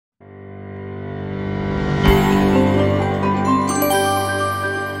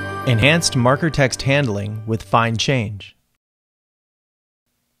enhanced marker text handling with fine change.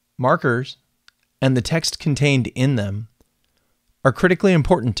 Markers, and the text contained in them, are critically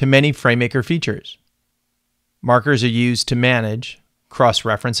important to many FrameMaker features. Markers are used to manage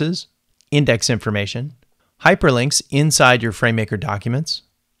cross-references, index information, hyperlinks inside your FrameMaker documents,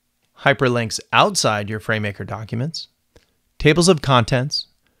 hyperlinks outside your FrameMaker documents, tables of contents,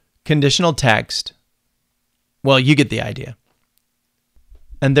 conditional text. Well, you get the idea.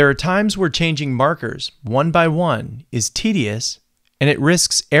 And there are times where changing markers one by one is tedious and it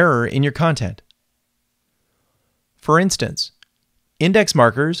risks error in your content. For instance, index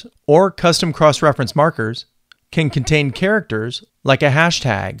markers or custom cross-reference markers can contain characters like a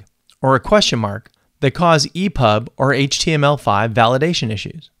hashtag or a question mark that cause EPUB or HTML5 validation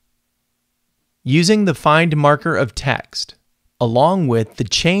issues. Using the Find Marker of Text along with the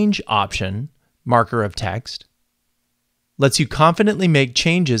Change option, Marker of Text, lets you confidently make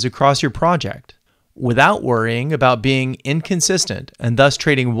changes across your project without worrying about being inconsistent and thus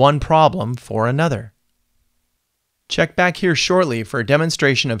trading one problem for another. Check back here shortly for a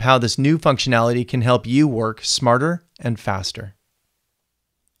demonstration of how this new functionality can help you work smarter and faster.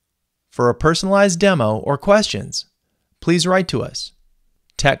 For a personalized demo or questions, please write to us,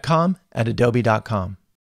 techcomm@adobe.com.